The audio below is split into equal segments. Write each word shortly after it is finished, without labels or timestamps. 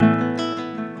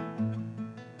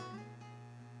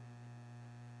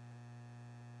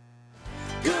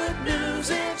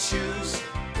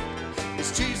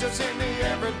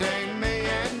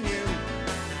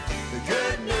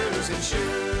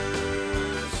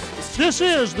This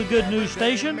is the Good News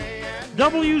Station,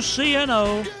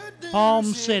 WCNO, Palm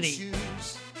City.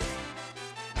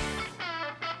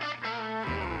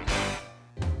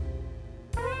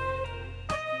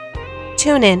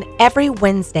 Tune in every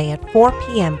Wednesday at 4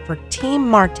 p.m. for Team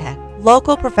Martech,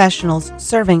 local professionals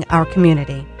serving our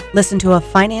community. Listen to a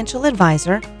financial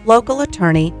advisor, local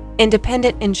attorney,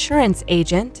 independent insurance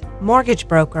agent, mortgage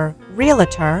broker,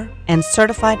 realtor, and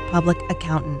certified public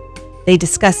accountant. They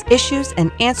discuss issues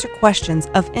and answer questions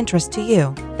of interest to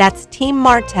you. That's Team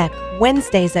Martech,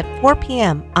 Wednesdays at 4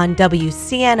 p.m. on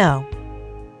WCNO.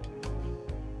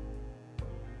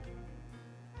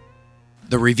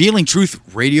 The Revealing Truth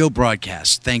radio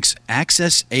broadcast thanks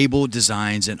Access Able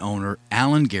Designs and owner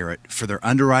Alan Garrett for their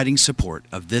underwriting support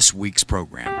of this week's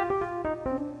program.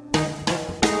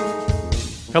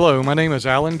 Hello, my name is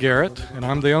Alan Garrett, and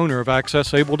I'm the owner of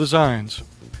Access Able Designs.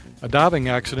 A diving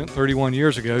accident 31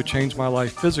 years ago changed my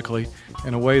life physically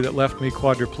in a way that left me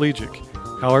quadriplegic.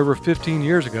 However, 15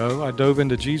 years ago, I dove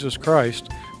into Jesus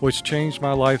Christ, which changed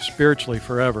my life spiritually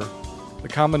forever. The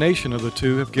combination of the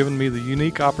two have given me the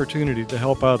unique opportunity to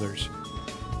help others.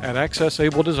 At Access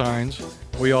Able Designs,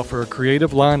 we offer a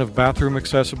creative line of bathroom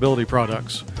accessibility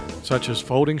products, such as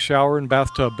folding shower and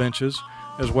bathtub benches,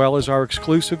 as well as our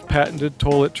exclusive patented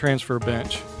toilet transfer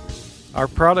bench. Our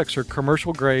products are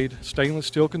commercial grade, stainless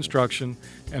steel construction,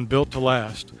 and built to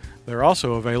last. They're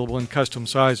also available in custom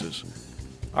sizes.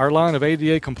 Our line of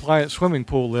ADA compliant swimming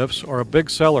pool lifts are a big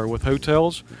seller with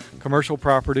hotels, commercial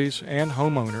properties, and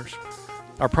homeowners.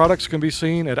 Our products can be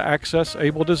seen at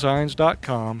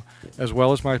accessabledesigns.com, as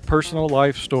well as my personal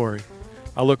life story.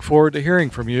 I look forward to hearing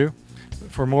from you.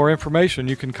 For more information,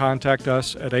 you can contact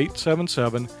us at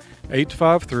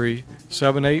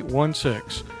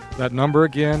 877-853-7816. That number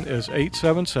again is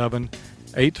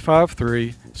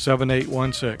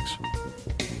 877-853-7816.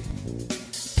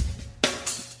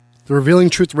 The Revealing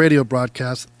Truth radio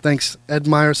broadcast thanks Ed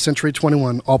Meyer Century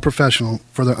 21 All Professional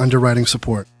for their underwriting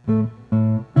support.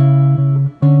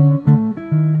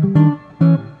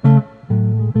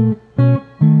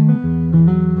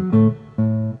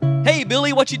 Hey,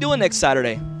 Billy, what you doing next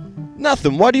Saturday?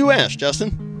 Nothing. Why do you ask,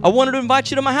 Justin? I wanted to invite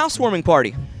you to my housewarming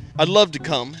party. I'd love to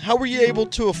come. How were you able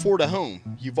to afford a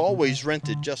home? You've always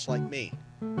rented just like me.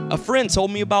 A friend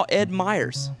told me about Ed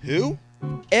Myers. Who?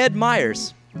 Ed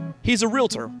Myers. He's a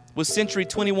realtor with Century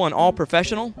 21 All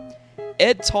Professional.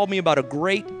 Ed told me about a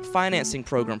great financing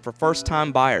program for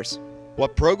first-time buyers.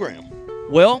 What program?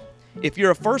 Well, if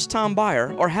you're a first-time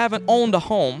buyer or haven't owned a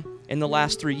home in the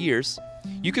last 3 years,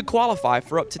 you could qualify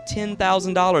for up to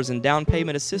 $10,000 in down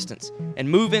payment assistance and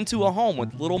move into a home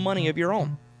with little money of your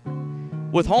own.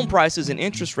 With home prices and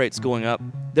interest rates going up,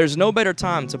 there's no better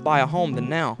time to buy a home than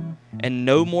now, and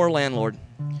no more landlord.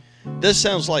 This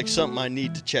sounds like something I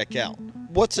need to check out.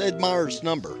 What's Ed Myers'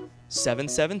 number?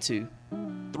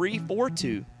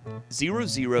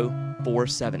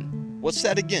 772-342-0047. What's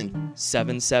that again?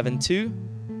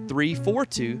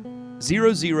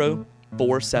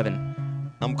 772-342-0047.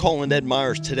 I'm calling Ed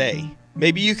Myers today.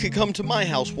 Maybe you could come to my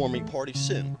housewarming party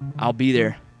soon. I'll be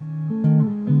there.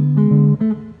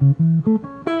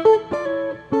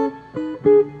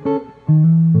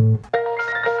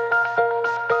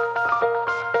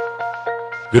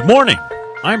 Good morning.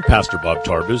 I'm Pastor Bob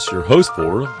Tarbus, your host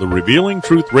for the Revealing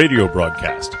Truth radio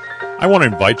broadcast. I want to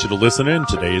invite you to listen in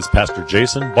today as Pastor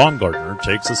Jason Baumgartner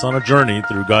takes us on a journey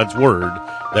through God's Word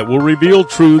that will reveal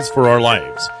truths for our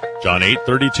lives. John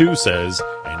 8:32 says,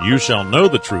 "And you shall know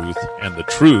the truth, and the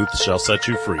truth shall set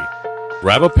you free."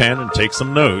 Grab a pen and take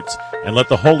some notes, and let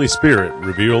the Holy Spirit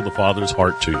reveal the Father's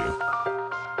heart to you.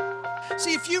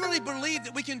 See, if you really believe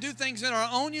that we can do things in our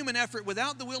own human effort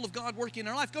without the will of God working in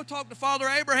our life, go talk to Father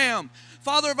Abraham,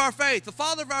 father of our faith. The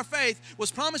father of our faith was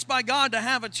promised by God to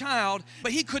have a child,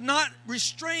 but he could not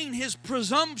restrain his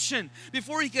presumption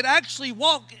before he could actually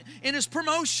walk in his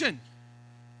promotion.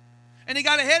 And he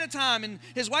got ahead of time, and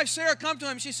his wife Sarah come to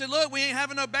him. She said, "Look, we ain't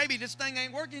having no baby. This thing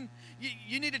ain't working.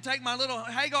 You need to take my little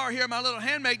Hagar here, my little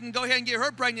handmaid, and go ahead and get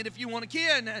her pregnant if you want a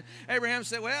kid." And Abraham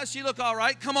said, "Well, she look all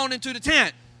right. Come on into the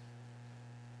tent."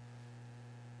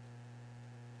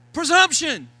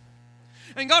 Presumption.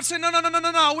 And God said, no,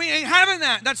 we ain't having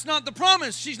that. That's not the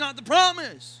promise. She's not the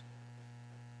promise.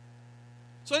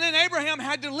 So then Abraham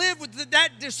had to live with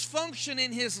that dysfunction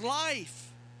in his life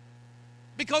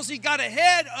because he got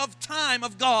ahead of time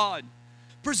of God.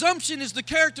 Presumption is the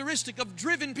characteristic of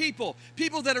driven people.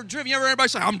 People that are driven. You ever hear everybody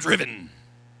say, "I'm driven.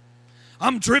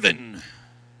 I'm driven.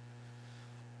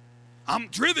 I'm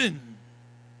driven."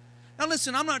 Now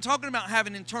listen, I'm not talking about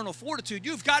having internal fortitude.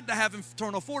 You've got to have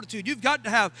internal fortitude. You've got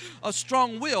to have a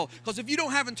strong will. Because if you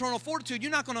don't have internal fortitude,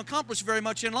 you're not going to accomplish very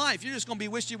much in life. You're just going to be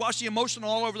wishy-washy,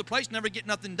 emotional all over the place, never get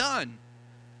nothing done.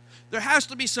 There has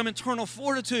to be some internal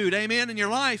fortitude, amen, in your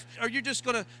life. Or you're just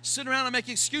going to sit around and make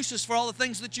excuses for all the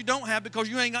things that you don't have because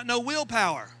you ain't got no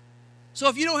willpower. So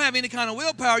if you don't have any kind of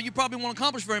willpower, you probably won't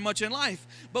accomplish very much in life.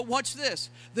 But watch this.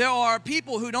 There are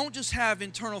people who don't just have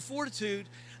internal fortitude,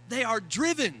 they are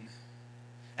driven.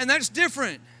 And that's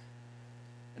different.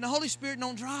 And the Holy Spirit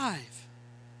don't drive.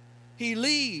 He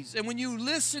leads. And when you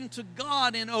listen to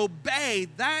God and obey,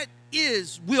 that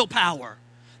is willpower.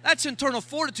 That's internal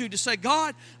fortitude to say,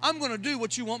 God, I'm going to do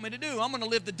what you want me to do. I'm going to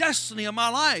live the destiny of my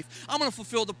life. I'm going to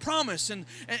fulfill the promise and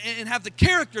have the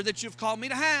character that you've called me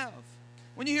to have.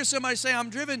 When you hear somebody say,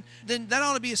 I'm driven, then that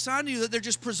ought to be a sign to you that they're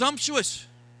just presumptuous.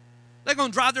 They're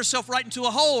going to drive themselves right into a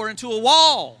hole or into a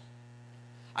wall.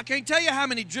 I can't tell you how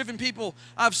many driven people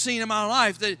I've seen in my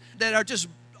life that are just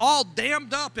all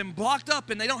dammed up and blocked up,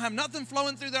 and they don't have nothing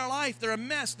flowing through their life. They're a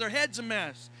mess. Their head's a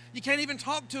mess. You can't even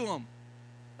talk to them.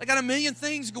 They got a million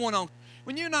things going on.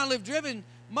 When you and I live driven,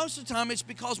 most of the time it's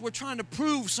because we're trying to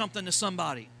prove something to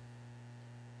somebody.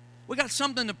 We got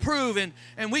something to prove,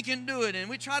 and we can do it, and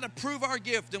we try to prove our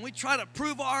gift, and we try to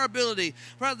prove our ability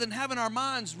rather than having our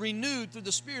minds renewed through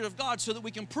the Spirit of God so that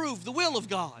we can prove the will of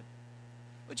God.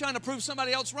 We're trying to prove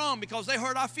somebody else wrong because they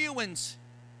hurt our feelings.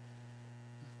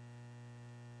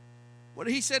 What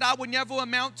he said, I would never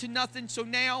amount to nothing, so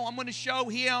now I'm going to show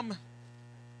him.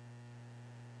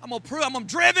 I'm going to prove, I'm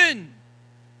driven.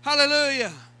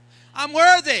 Hallelujah. I'm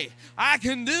worthy. I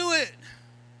can do it.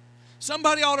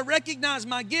 Somebody ought to recognize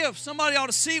my gift. Somebody ought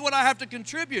to see what I have to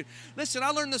contribute. Listen,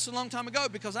 I learned this a long time ago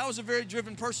because I was a very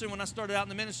driven person when I started out in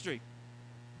the ministry.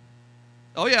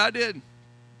 Oh, yeah, I did.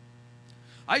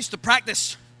 I used to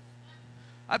practice.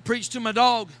 I'd preach to my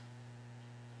dog.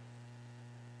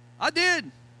 I did.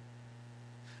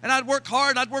 And I'd work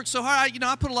hard. I'd work so hard.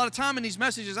 I put a lot of time in these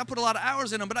messages. I put a lot of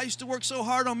hours in them. But I used to work so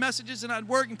hard on messages, and I'd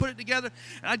work and put it together.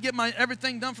 And I'd get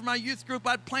everything done for my youth group.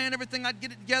 I'd plan everything. I'd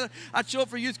get it together. I'd show up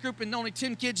for youth group, and only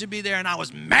 10 kids would be there. And I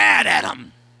was mad at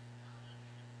them.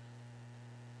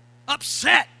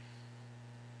 Upset.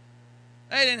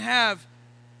 They didn't have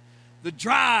the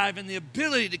drive and the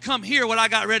ability to come hear what I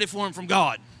got ready for them from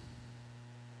God.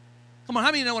 Come on,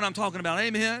 how many know what I'm talking about?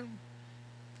 Amen.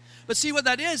 But see what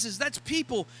that is that's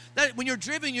people, that when you're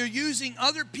driven, you're using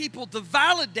other people to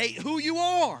validate who you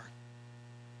are.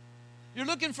 You're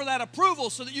looking for that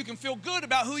approval so that you can feel good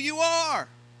about who you are.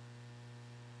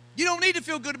 You don't need to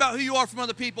feel good about who you are from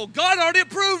other people. God already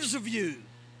approves of you.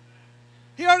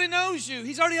 He already knows you.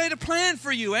 He's already made a plan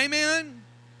for you. Amen.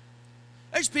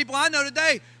 There's people I know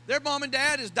today, their mom and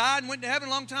dad has died and went to heaven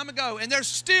a long time ago, and they're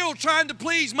still trying to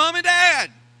please mom and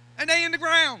dad, and they in the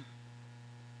ground.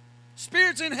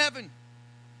 Spirit's in heaven.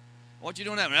 What you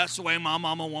doing that? That's the way my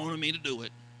mama wanted me to do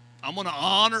it. I'm going to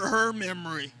honor her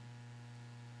memory.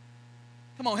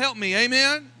 Come on, help me.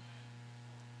 Amen?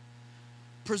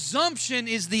 Presumption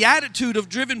is the attitude of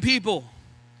driven people.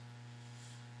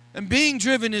 And being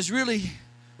driven is really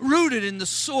rooted in the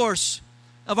source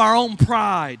of our own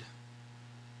pride,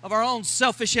 of our own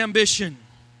selfish ambition.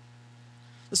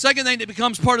 The second thing that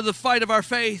becomes part of the fight of our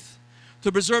faith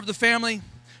to preserve the family,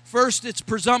 first, it's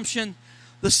presumption.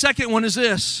 The second one is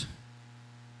this.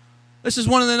 This is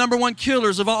one of the number one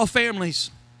killers of all families.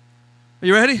 Are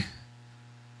you ready?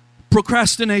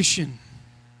 Procrastination.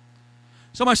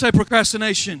 Somebody say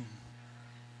procrastination.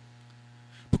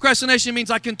 Procrastination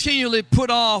means I continually put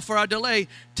off or I delay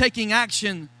taking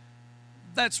action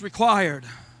that's required.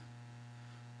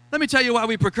 Let me tell you why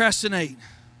we procrastinate.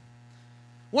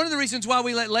 One of the reasons why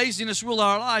we let laziness rule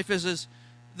our life is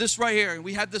this right here.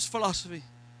 We have this philosophy.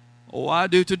 Oh, I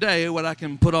do today what I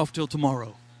can put off till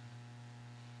tomorrow.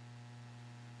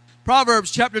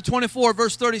 Proverbs chapter 24,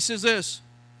 verse 30 says this.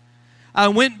 I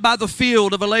went by the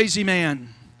field of a lazy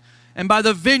man, and by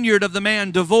the vineyard of the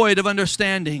man devoid of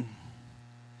understanding.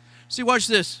 See, watch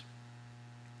this.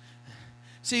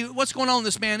 See, what's going on with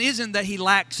this man isn't that he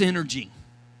lacks energy.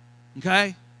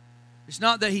 Okay? It's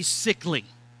not that he's sickly.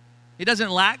 He doesn't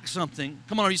lack something.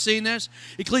 Come on, are you seeing this?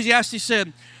 Ecclesiastes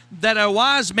said that a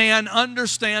wise man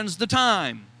understands the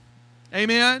time.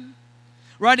 Amen?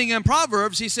 Writing in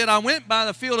Proverbs, he said, I went by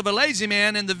the field of a lazy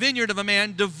man and the vineyard of a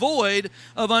man devoid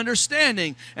of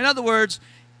understanding. In other words,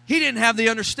 he didn't have the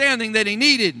understanding that he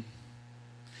needed.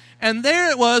 And there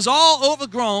it was, all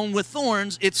overgrown with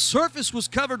thorns. Its surface was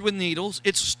covered with needles.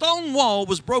 Its stone wall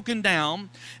was broken down.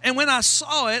 And when I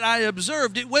saw it, I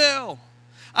observed it well.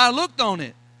 I looked on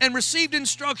it and received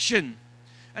instruction.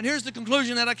 And here's the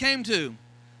conclusion that I came to.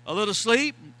 A little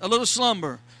sleep, a little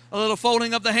slumber. A little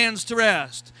folding of the hands to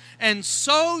rest. And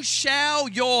so shall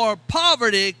your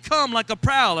poverty come like a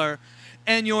prowler,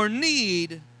 and your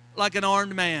need like an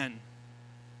armed man.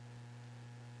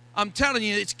 I'm telling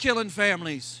you, it's killing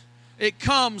families. It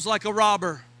comes like a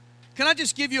robber. Can I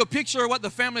just give you a picture of what the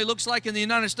family looks like in the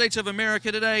United States of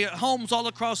America today? Homes all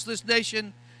across this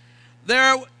nation.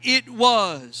 There it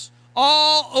was,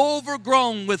 all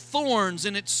overgrown with thorns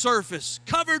in its surface,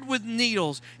 covered with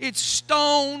needles, its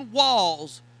stone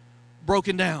walls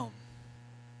broken down.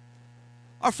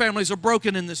 Our families are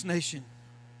broken in this nation.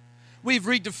 We've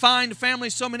redefined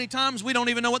families so many times, we don't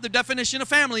even know what the definition of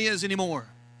family is anymore.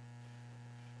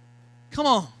 Come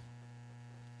on.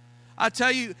 I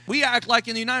tell you, we act like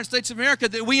in the United States of America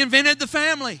that we invented the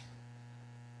family.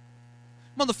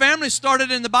 Well, the family started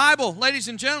in the Bible. Ladies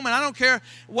and gentlemen, I don't care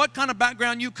what kind of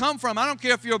background you come from. I don't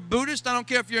care if you're a Buddhist. I don't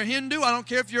care if you're a Hindu. I don't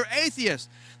care if you're atheist.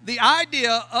 The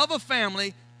idea of a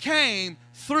family came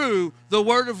through the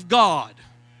Word of God,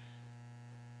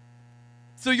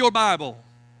 through your Bible.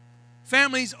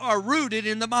 Families are rooted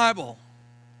in the Bible.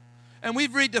 And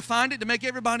we've redefined it to make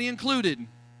everybody included.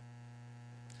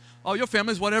 Oh, your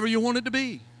family is whatever you want it to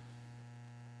be.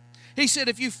 He said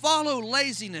if you follow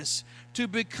laziness to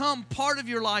become part of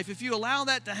your life, if you allow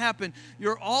that to happen,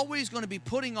 you're always going to be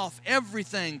putting off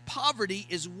everything. Poverty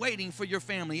is waiting for your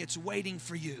family. It's waiting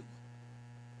for you.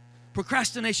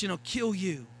 Procrastination will kill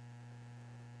you.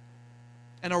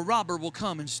 And a robber will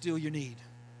come and steal your need.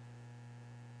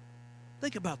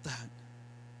 Think about that.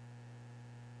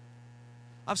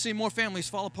 I've seen more families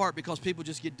fall apart because people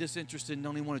just get disinterested and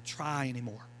don't even want to try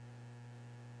anymore.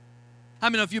 How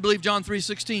many know if you believe John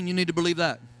 3:16, you need to believe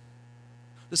that?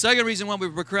 The second reason why we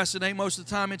procrastinate most of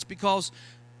the time, it's because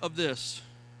of this.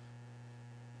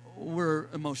 We're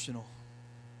emotional.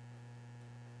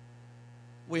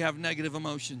 We have negative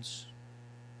emotions.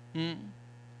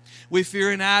 We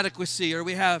fear inadequacy, or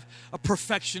we have a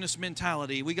perfectionist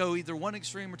mentality. We go either one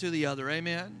extreme or to the other.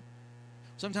 Amen?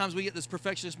 Sometimes we get this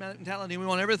perfectionist mentality and we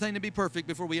want everything to be perfect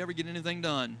before we ever get anything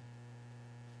done.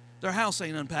 Their house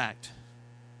ain't unpacked.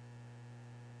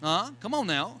 Come on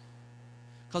now.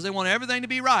 Because they want everything to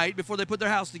be right before they put their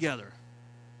house together.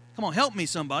 Come on, help me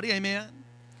somebody. Amen?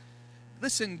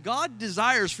 Listen, God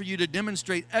desires for you to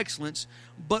demonstrate excellence,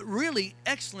 but really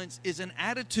excellence is an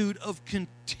attitude of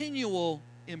continual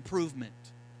improvement.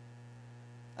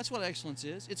 That's what excellence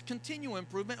is. It's continual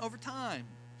improvement over time.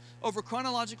 Over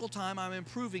chronological time, I'm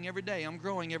improving every day. I'm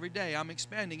growing every day. I'm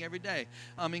expanding every day.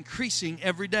 I'm increasing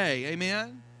every day.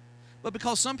 Amen? But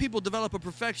because some people develop a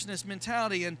perfectionist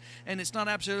mentality and it's not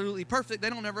absolutely perfect,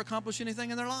 they don't ever accomplish anything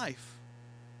in their life.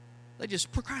 They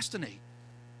just procrastinate.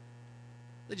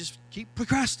 They just keep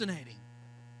procrastinating.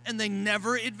 And they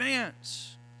never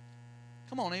advance.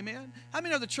 Come on, amen? How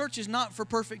many know the church is not for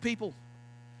perfect people?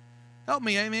 Help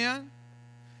me, amen?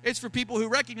 It's for people who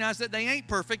recognize that they ain't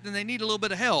perfect and they need a little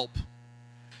bit of help.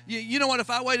 You know what?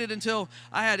 If I waited until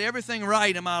I had everything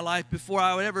right in my life before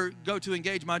I would ever go to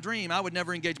engage my dream, I would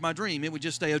never engage my dream. It would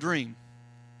just stay a dream.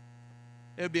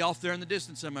 It would be off there in the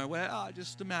distance somewhere. Well, I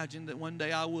just imagined that one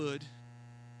day I would.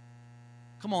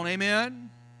 Come on,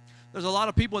 amen? There's a lot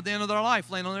of people at the end of their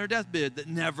life laying on their deathbed that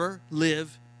never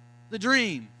live the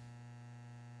dream.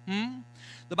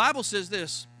 The Bible says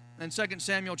this in 2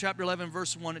 Samuel chapter 11,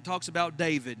 verse 1. It talks about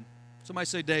David. Somebody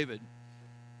say David.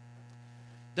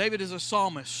 David is a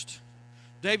psalmist.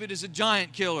 David is a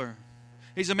giant killer.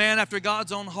 He's a man after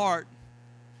God's own heart.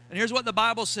 And here's what the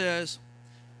Bible says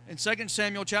in 2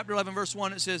 Samuel chapter 11, verse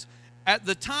 1. It says, at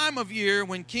the time of year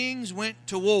when kings went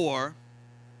to war,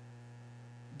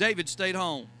 David stayed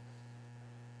home.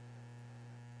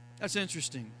 That's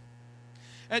interesting.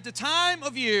 At the time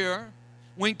of year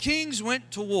when kings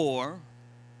went to war,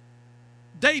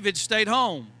 David stayed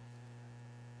home.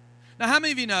 Now, how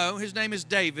many of you know his name is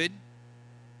David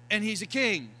and he's a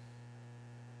king?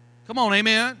 Come on,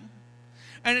 amen?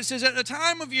 And it says at the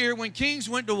time of year when kings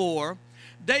went to war,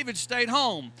 David stayed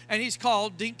home. And he's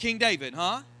called King David,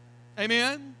 huh?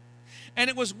 Amen? And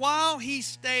it was while he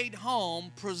stayed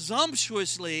home,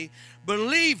 presumptuously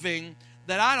believing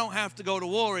that I don't have to go to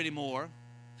war anymore.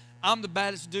 I'm the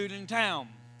baddest dude in town.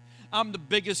 I'm the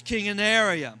biggest king in the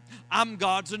area. I'm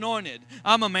God's anointed.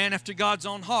 I'm a man after God's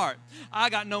own heart. I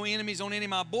got no enemies on any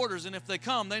of my borders, and if they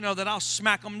come, they know that I'll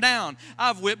smack them down.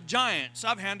 I've whipped giants.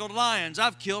 I've handled lions.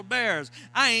 I've killed bears.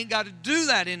 I ain't got to do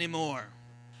that anymore.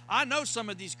 I know some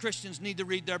of these Christians need to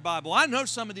read their Bible. I know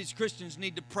some of these Christians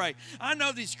need to pray. I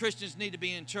know these Christians need to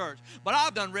be in church. But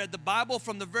I've done read the Bible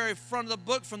from the very front of the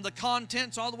book, from the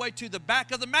contents all the way to the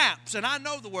back of the maps, and I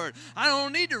know the Word. I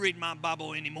don't need to read my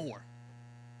Bible anymore.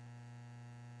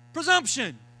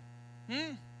 Presumption.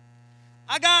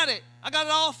 I got it. I got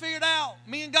it all figured out.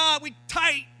 Me and God, we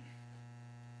tight.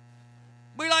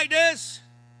 We like this.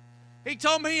 He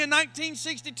told me in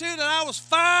 1962 that I was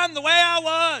fine the way I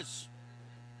was.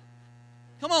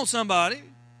 Come on, somebody.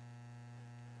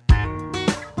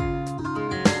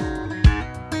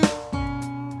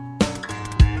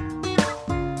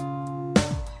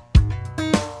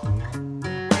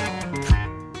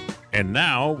 And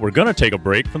now we're going to take a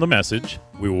break from the message.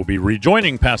 We will be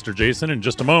rejoining Pastor Jason in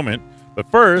just a moment. But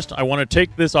first, I want to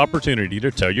take this opportunity to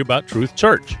tell you about Truth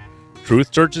Church.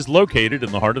 Truth Church is located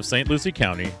in the heart of St. Lucie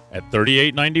County at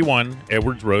 3891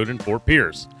 Edwards Road in Fort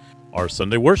Pierce. Our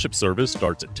Sunday worship service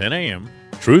starts at 10 a.m.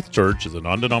 Truth Church is a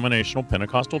non-denominational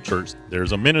Pentecostal church.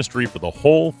 There's a ministry for the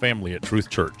whole family at Truth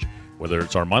Church. Whether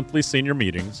it's our monthly senior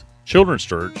meetings, children's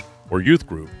church, or youth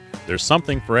group, there's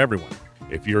something for everyone.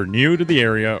 If you're new to the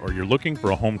area or you're looking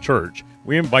for a home church,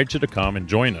 we invite you to come and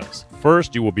join us.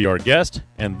 First, you will be our guest,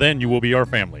 and then you will be our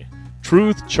family.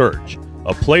 Truth Church,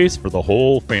 a place for the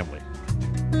whole family.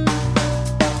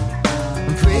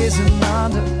 Praising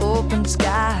under open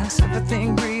skies,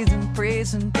 everything breathing,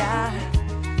 praising God.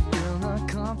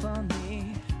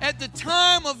 At the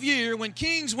time of year when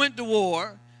kings went to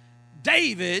war,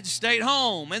 David stayed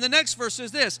home. And the next verse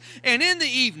says this, and in the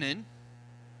evening,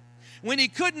 when he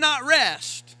could not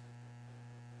rest,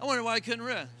 I wonder why he couldn't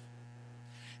rest.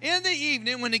 In the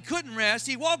evening, when he couldn't rest,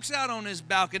 he walks out on his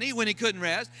balcony when he couldn't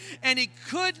rest, and he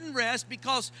couldn't rest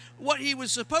because what he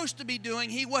was supposed to be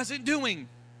doing, he wasn't doing.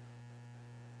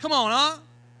 Come on, huh?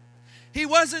 He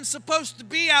wasn't supposed to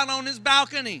be out on his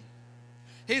balcony.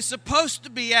 He's supposed to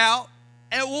be out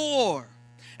at war.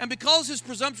 And because his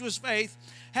presumptuous faith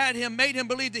made him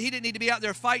believe that he didn't need to be out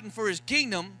there fighting for his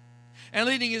kingdom and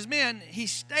leading his men, he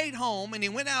stayed home and he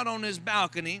went out on his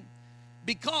balcony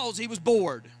because he was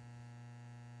bored.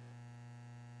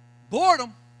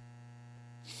 Boredom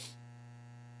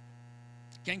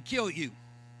can kill you.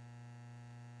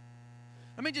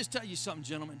 Let me just tell you something,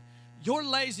 gentlemen. Your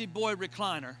lazy boy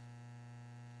recliner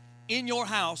in your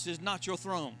house is not your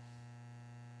throne.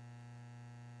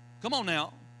 Come on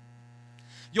now.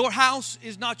 Your house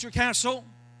is not your castle,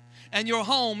 and your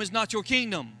home is not your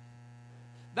kingdom.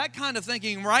 That kind of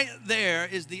thinking right there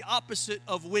is the opposite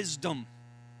of wisdom.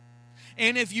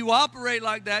 And if you operate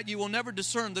like that, you will never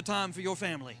discern the time for your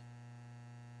family.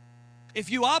 If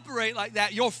you operate like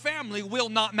that, your family will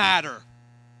not matter.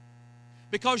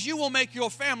 Because you will make your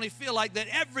family feel like that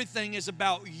everything is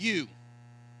about you.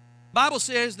 The Bible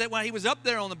says that when he was up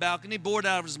there on the balcony, bored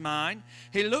out of his mind,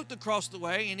 he looked across the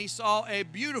way and he saw a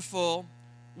beautiful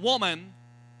woman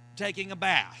taking a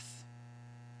bath.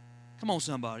 Come on,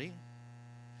 somebody.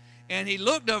 And he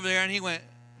looked over there and he went,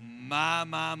 my.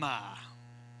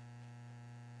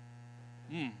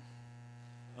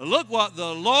 Look what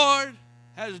the Lord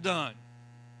has done.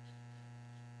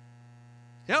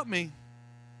 Help me.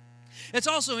 It's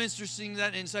also interesting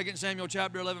that in 2 Samuel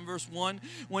chapter 11, verse 1,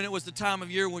 when it was the time of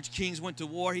year in which kings went to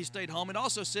war, he stayed home. It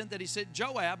also said that he sent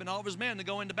Joab and all of his men to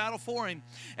go into battle for him.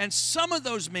 And some of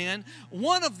those men,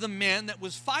 one of the men that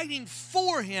was fighting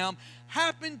for him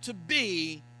happened to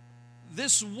be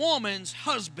this woman's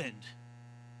husband,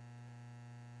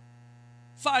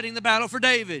 fighting the battle for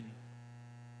David.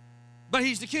 But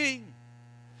he's the king.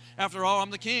 After all,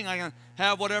 I'm the king. I can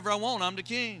have whatever I want. I'm the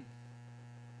king.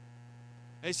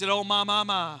 They said, oh,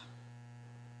 my.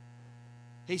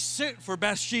 He sent for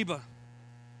Bathsheba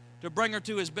to bring her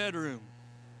to his bedroom.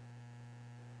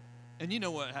 And you know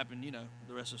what happened,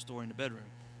 the rest of the story in the bedroom.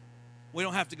 We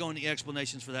don't have to go into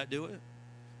explanations for that, do we?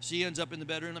 She ends up in the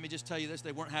bedroom. Let me just tell you this.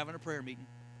 They weren't having a prayer meeting.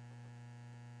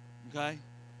 Okay?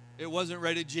 It wasn't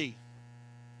rated G.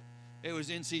 It was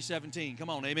NC-17. Come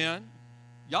on, amen?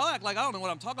 Y'all act like I don't know what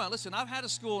I'm talking about. Listen, I've had a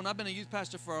school and I've been a youth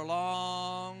pastor for a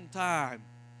long time.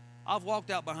 I've walked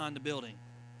out behind the building.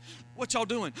 What y'all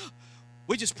doing?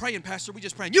 We just praying, Pastor. We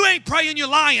just praying. You ain't praying, you're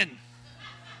lying.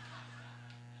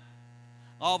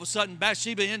 All of a sudden,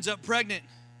 Bathsheba ends up pregnant.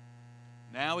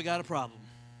 Now we got a problem.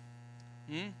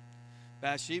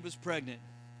 Bathsheba's pregnant.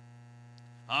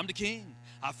 I'm the king.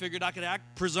 I figured I could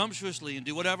act presumptuously and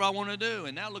do whatever I want to do.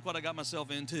 And now look what I got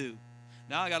myself into.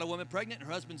 Now I got a woman pregnant.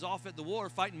 Her husband's off at the war,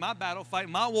 fighting my battle,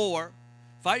 fighting my war,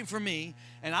 fighting for me.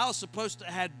 And I was supposed to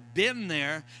have been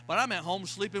there, but I'm at home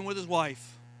sleeping with his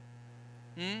wife.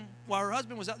 While her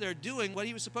husband was out there doing what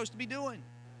he was supposed to be doing.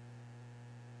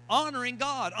 Honoring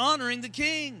God, honoring the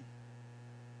king.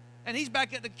 And he's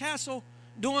back at the castle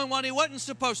doing what he wasn't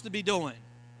supposed to be doing.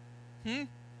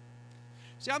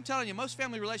 See, I'm telling you, most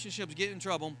family relationships get in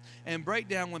trouble and break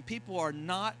down when people are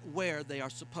not where they are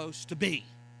supposed to be.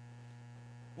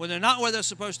 When they're not where they're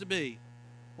supposed to be,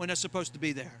 when they're supposed to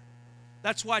be there.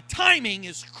 That's why timing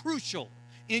is crucial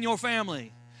in your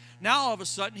family. Now all of a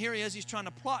sudden, here he is, he's trying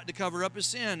to plot to cover up his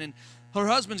sin, and her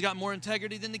husband's got more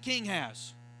integrity than the king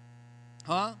has.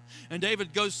 Huh? And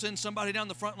David goes send somebody down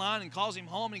the front line and calls him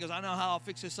home, and he goes, I know how I'll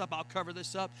fix this up. I'll cover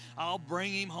this up. I'll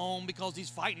bring him home because he's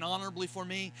fighting honorably for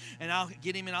me, and I'll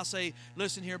get him and I'll say,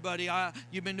 listen here, buddy,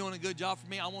 you've been doing a good job for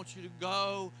me. I want you to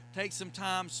go take some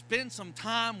time, spend some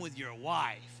time with your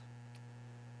wife.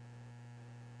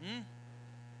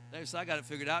 David said, I got it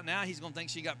figured out. Now he's going to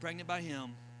think she got pregnant by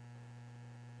him.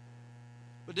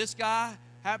 But this guy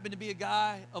happened to be a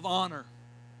guy of honor.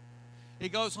 He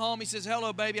goes home. He says,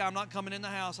 hello, baby. I'm not coming in the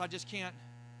house. I just can't.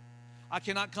 I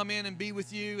cannot come in and be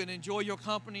with you and enjoy your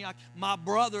company. My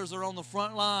brothers are on the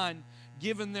front line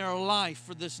giving their life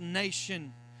for this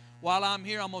nation. While I'm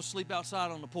here, I'm going to sleep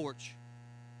outside on the porch.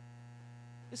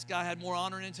 This guy had more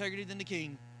honor and integrity than the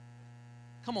king.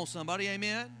 Come on, somebody.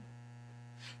 Amen.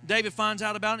 David finds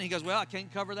out about it, and he goes, well, I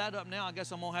can't cover that up now. I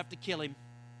guess I'm going to have to kill him.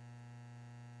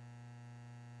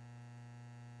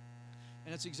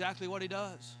 And that's exactly what he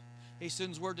does. He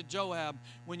sends word to Joab,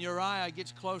 when Uriah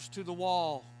gets close to the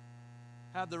wall,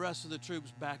 have the rest of the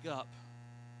troops back up.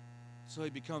 So he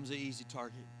becomes an easy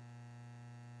target.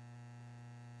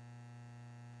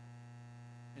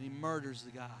 And he murders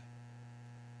the guy.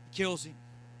 He kills him.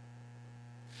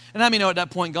 And I mean, at that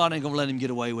point, God ain't going to let him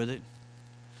get away with it.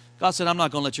 God said, I'm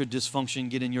not going to let your dysfunction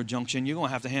get in your junction. You're going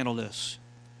to have to handle this.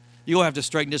 You're going to have to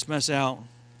straighten this mess out.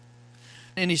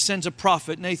 And he sends a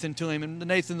prophet, Nathan, to him. And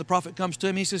Nathan, the prophet, comes to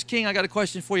him. He says, King, I got a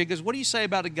question for you. He goes, what do you say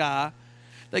about a guy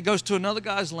that goes to another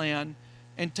guy's land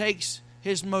and takes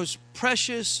his most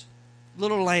precious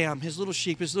little lamb, his little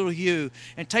sheep, his little ewe,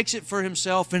 and takes it for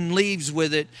himself and leaves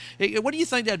with it? What do you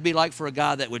think that'd be like for a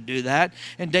guy that would do that?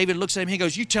 And David looks at him. He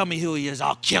goes, you tell me who he is.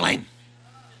 I'll kill him.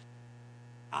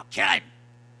 I'll kill him.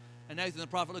 And Nathan, the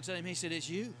prophet, looks at him. He said, it's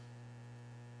you.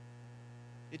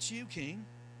 It's you, King.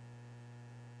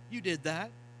 You did that.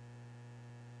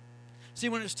 See,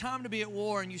 when it's time to be at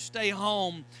war and you stay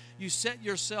home, you set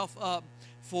yourself up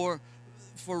for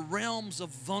realms of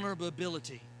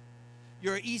vulnerability.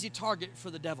 You're an easy target for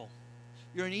the devil.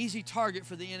 You're an easy target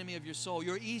for the enemy of your soul.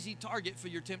 You're an easy target for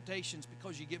your temptations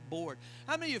because you get bored.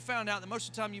 How many of you found out that most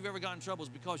of the time you've ever gotten in trouble is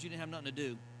because you didn't have nothing to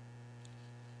do?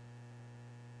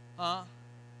 Huh?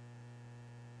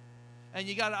 And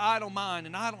you got an idle mind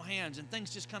and idle hands, and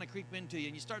things just kind of creep into you,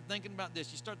 and you start thinking about this,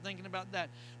 you start thinking about that.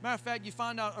 Matter of fact, you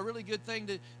find out a really good thing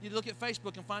that you look at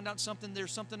Facebook and find out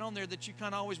there's something on there that you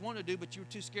kind of always want to do, but you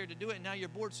were too scared to do it, and now you're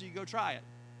bored, so you go try it.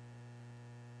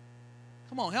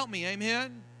 Come on, help me,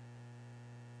 amen?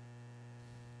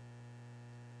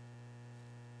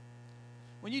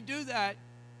 When you do that,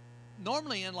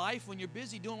 normally in life, when you're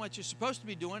busy doing what you're supposed to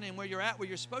be doing and where you're at, where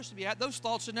you're supposed to be at, those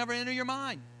thoughts should never enter your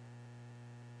mind.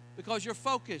 Because you're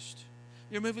focused.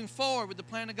 You're moving forward with the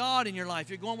plan of God in your life.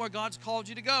 You're going where God's called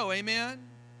you to go. Amen?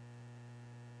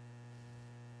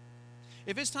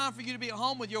 If it's time for you to be at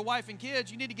home with your wife and kids,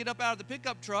 you need to get up out of the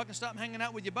pickup truck and stop hanging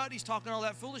out with your buddies talking all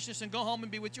that foolishness and go home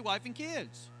and be with your wife and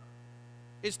kids.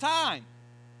 It's time.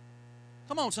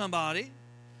 Come on, somebody.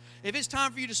 If it's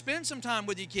time for you to spend some time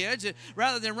with your kids,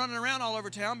 rather than running around all over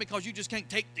town because you just can't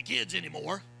take the kids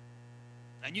anymore,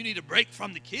 and you need a break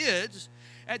from the kids,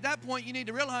 at that point, you need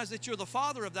to realize that you're the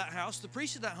father of that house, the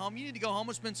priest of that home. You need to go home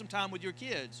and spend some time with your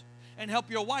kids and help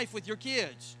your wife with your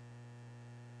kids.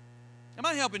 Am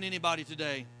I helping anybody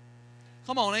today?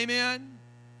 Come on, amen?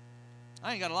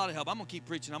 I ain't got a lot of help. I'm going to keep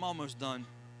preaching. I'm almost done.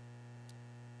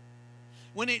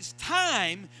 When it's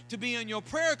time to be in your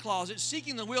prayer closet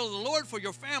seeking the will of the Lord for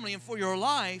your family and for your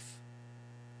life,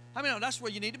 I mean, that's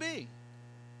where you need to be.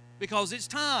 Because it's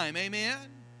time, amen?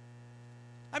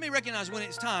 How many recognize when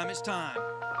it's time, it's time?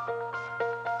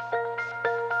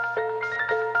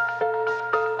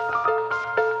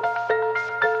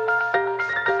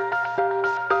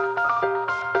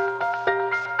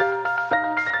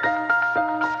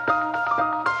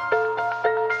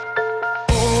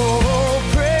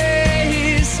 Oh,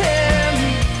 praise Him.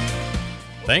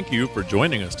 Thank you for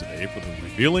joining us today for the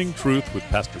Revealing Truth with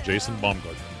Pastor Jason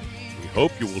Baumgartner. We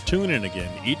hope you will tune in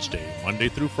again each day, Monday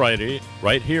through Friday,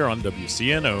 right here on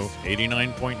WCNO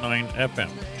 89.9 FM.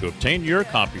 To obtain your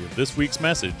copy of this week's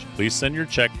message, please send your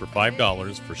check for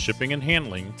 $5 for shipping and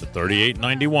handling to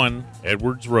 3891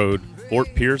 Edwards Road,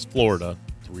 Fort Pierce, Florida,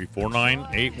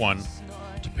 34981.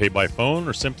 To pay by phone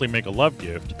or simply make a love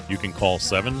gift, you can call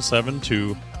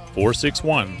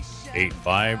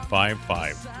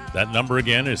 772-461-8555. That number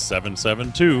again is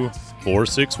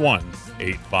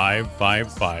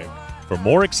 772-461-8555. For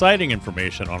more exciting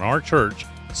information on our church,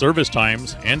 service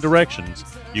times, and directions,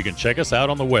 you can check us out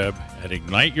on the web at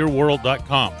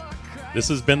igniteyourworld.com. This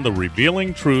has been The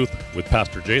Revealing Truth with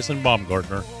Pastor Jason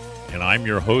Baumgartner, and I'm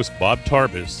your host, Bob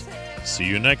Tarbis. See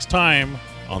you next time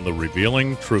on The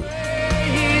Revealing Truth.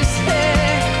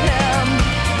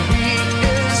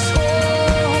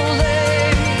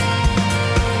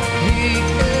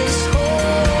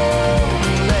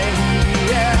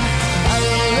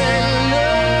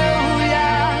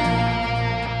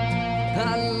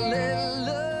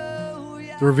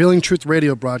 The Revealing Truth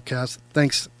radio broadcast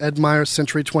thanks Ed Meyer,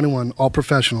 Century 21, All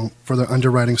Professional, for their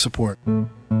underwriting support.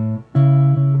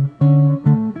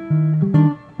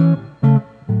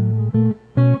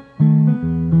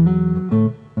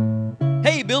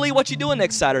 Hey, Billy, what you doing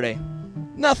next Saturday?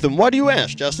 Nothing. Why do you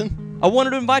ask, Justin? I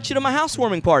wanted to invite you to my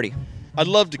housewarming party. I'd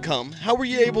love to come. How were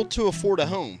you able to afford a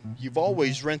home? You've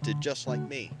always rented just like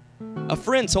me. A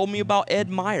friend told me about Ed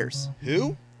Myers.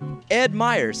 Who? Ed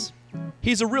Myers.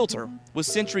 He's a realtor with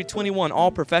Century 21 All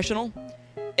Professional.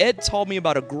 Ed told me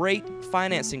about a great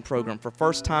financing program for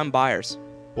first-time buyers.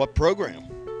 What program?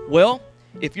 Well,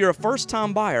 if you're a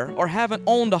first-time buyer or haven't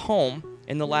owned a home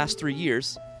in the last 3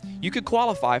 years, you could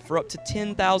qualify for up to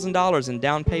 $10,000 in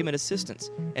down payment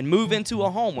assistance and move into a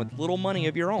home with little money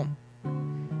of your own.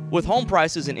 With home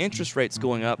prices and interest rates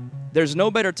going up, there's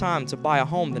no better time to buy a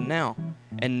home than now,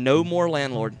 and no more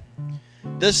landlord.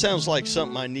 This sounds like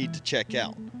something I need to check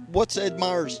out. What's Ed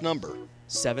Meyer's number?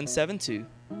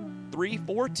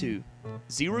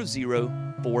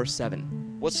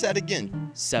 772-342-0047. What's that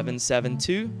again?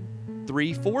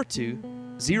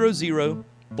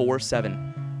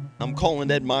 772-342-0047. I'm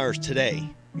calling Ed Myers today.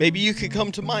 Maybe you could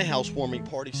come to my housewarming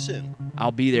party soon.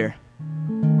 I'll be there.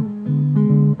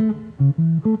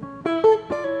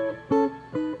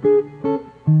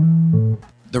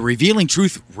 The Revealing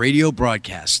Truth radio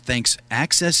broadcast thanks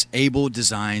Access Able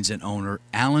Designs and owner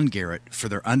Alan Garrett for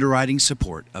their underwriting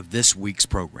support of this week's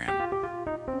program.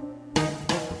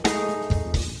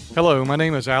 Hello, my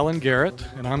name is Alan Garrett,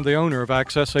 and I'm the owner of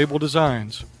Access Able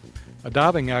Designs. A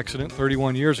diving accident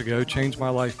 31 years ago changed my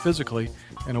life physically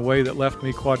in a way that left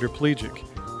me quadriplegic.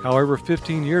 However,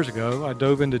 15 years ago, I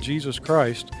dove into Jesus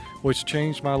Christ, which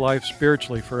changed my life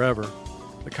spiritually forever.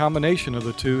 The combination of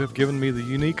the two have given me the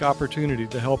unique opportunity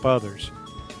to help others.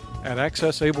 At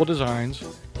Access Able Designs,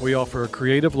 we offer a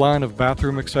creative line of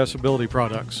bathroom accessibility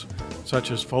products,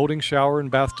 such as folding shower and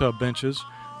bathtub benches,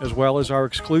 as well as our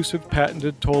exclusive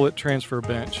patented toilet transfer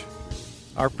bench.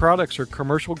 Our products are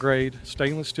commercial-grade,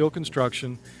 stainless steel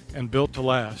construction, and built to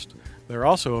last. They're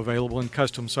also available in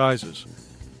custom sizes.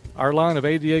 Our line of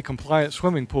ADA-compliant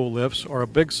swimming pool lifts are a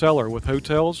big seller with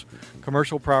hotels,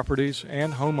 commercial properties,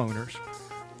 and homeowners.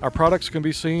 Our products can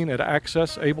be seen at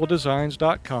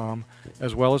accessabledesigns.com,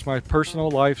 as well as my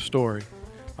personal life story.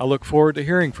 I look forward to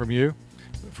hearing from you.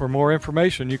 For more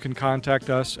information, you can contact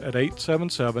us at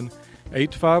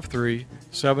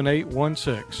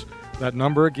 877-853-7816. That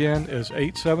number again is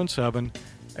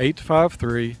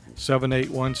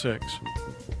 877-853-7816.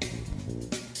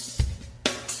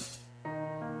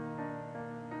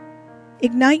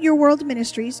 Ignite Your World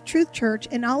Ministries, Truth Church,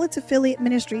 and all its affiliate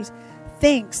ministries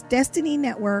thanks Destiny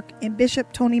Network and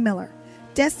Bishop Tony Miller.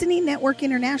 Destiny Network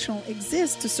International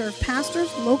exists to serve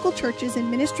pastors, local churches,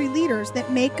 and ministry leaders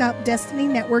that make up Destiny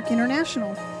Network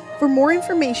International. For more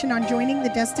information on joining the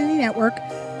Destiny Network,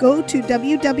 go to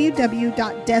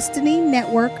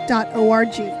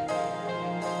www.destinynetwork.org.